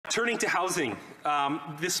Turning to housing,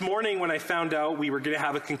 this morning when I found out we were going to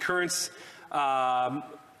have a concurrence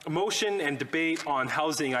motion and debate on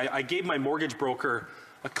housing, I gave my mortgage broker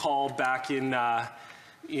a call back in the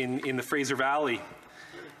Fraser Valley.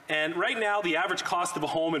 And right now, the average cost of a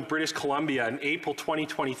home in British Columbia in April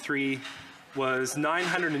 2023 was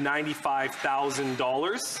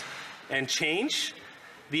 $995,000 and change.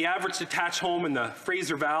 The average detached home in the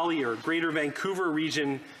Fraser Valley or Greater Vancouver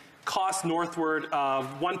region cost northward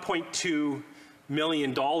of $1.2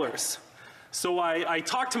 million. So I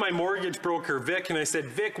talked to my mortgage broker, Vic, and I said,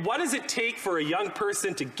 Vic, what does it take for a young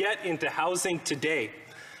person to get into housing today?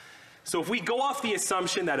 So if we go off the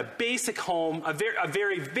assumption that a basic home, a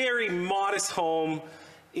very, very modest home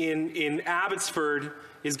in Abbotsford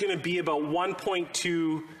is going to be about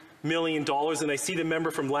 $1.2 million, and I see the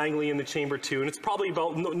member from Langley in the chamber too, and it's probably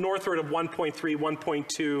about northward of 1.3,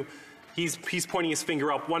 1.2. He's pointing his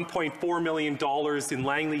finger up, $1.4 million in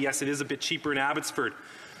Langley. Yes, it is a bit cheaper in Abbotsford.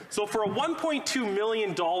 So for a $1.2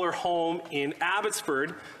 million home in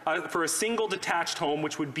Abbotsford, for a single detached home,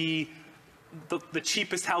 which would be the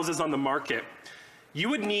cheapest houses on the market, you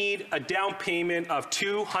would need a down payment of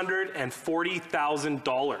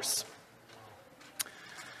 $240,000.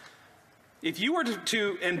 If you were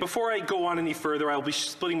to, and before I go on any further, I'll be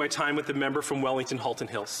splitting my time with the member from Wellington Halton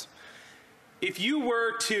Hills. If you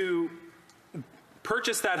were to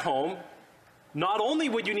purchase that home, not only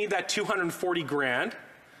would you need that 240 grand,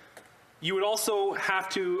 you would also have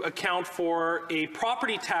to account for a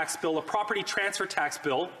property tax bill, a property transfer tax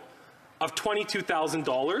bill of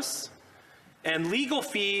 $22,000, and legal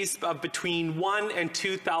fees of between $1,000 and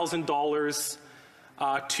 $2,000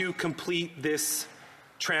 to complete this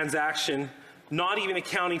transaction, not even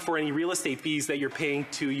accounting for any real estate fees that you're paying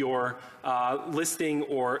to your listing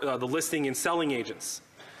or the listing and selling agents.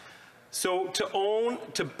 So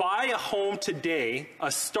to buy a home today,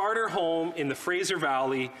 a starter home in the Fraser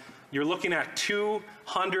Valley, you're looking at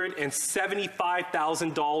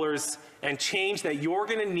 $275,000 and change that you're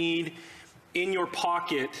going to need in your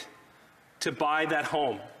pocket to buy that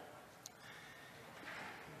home.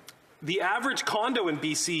 The average condo in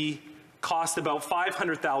BC cost about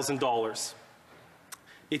 $500,000.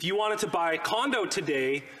 If you wanted to buy a condo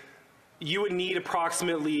today, you would need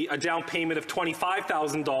approximately a down payment of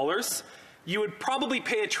 $25,000. You would probably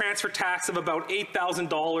pay a transfer tax of about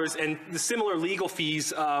 $8,000 and the similar legal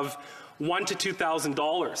fees of $1,000 to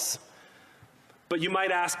 $2,000. But you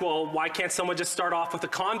might ask, well, why can't someone just start off with a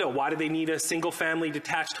condo? Why do they need a single-family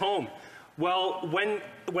detached home? Well, when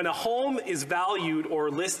a home is valued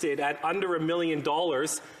or listed at under $1 million,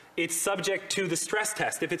 it's subject to the stress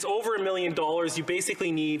test. If it's over $1 million, you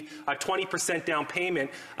basically need a 20% down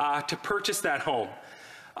payment to purchase that home.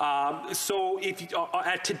 So if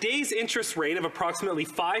at today's interest rate of approximately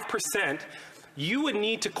 5%, you would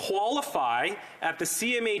need to qualify at the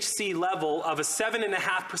CMHC level of a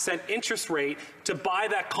 7.5% interest rate to buy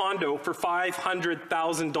that condo for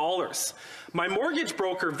 $500,000. My mortgage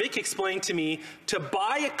broker, Vic, explained to me to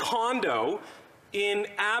buy a condo in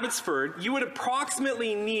Abbotsford, you would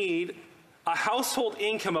approximately need a household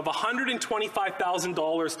income of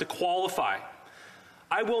 $125,000 to qualify.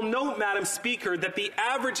 I will note, Madam Speaker, that the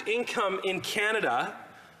average income in Canada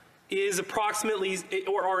is approximately,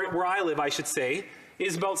 or where I live, I should say,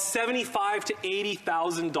 is about $75,000 to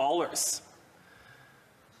 $80,000.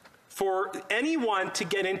 For anyone to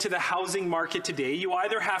get into the housing market today, you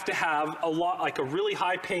either have to have a really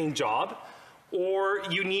high-paying job, or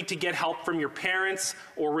you need to get help from your parents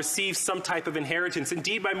or receive some type of inheritance.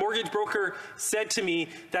 Indeed, my mortgage broker said to me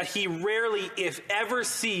that he rarely, if ever,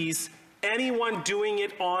 sees anyone doing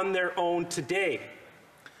it on their own today.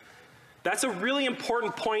 That's a really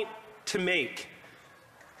important point to make.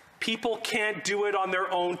 People can't do it on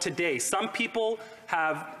their own today. Some people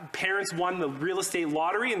have parents won the real estate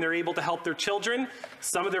lottery and they're able to help their children.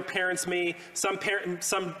 Some of their parents may, some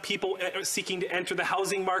people seeking to enter the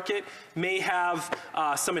housing market may have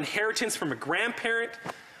some inheritance from a grandparent,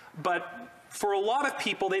 but for a lot of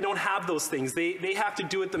people, they don't have those things. They have to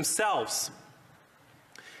do it themselves.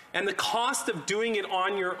 And the cost of doing it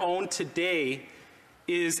on your own today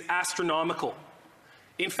is astronomical.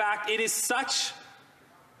 In fact, it is such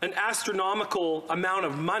an astronomical amount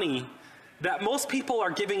of money that most people are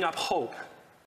giving up hope.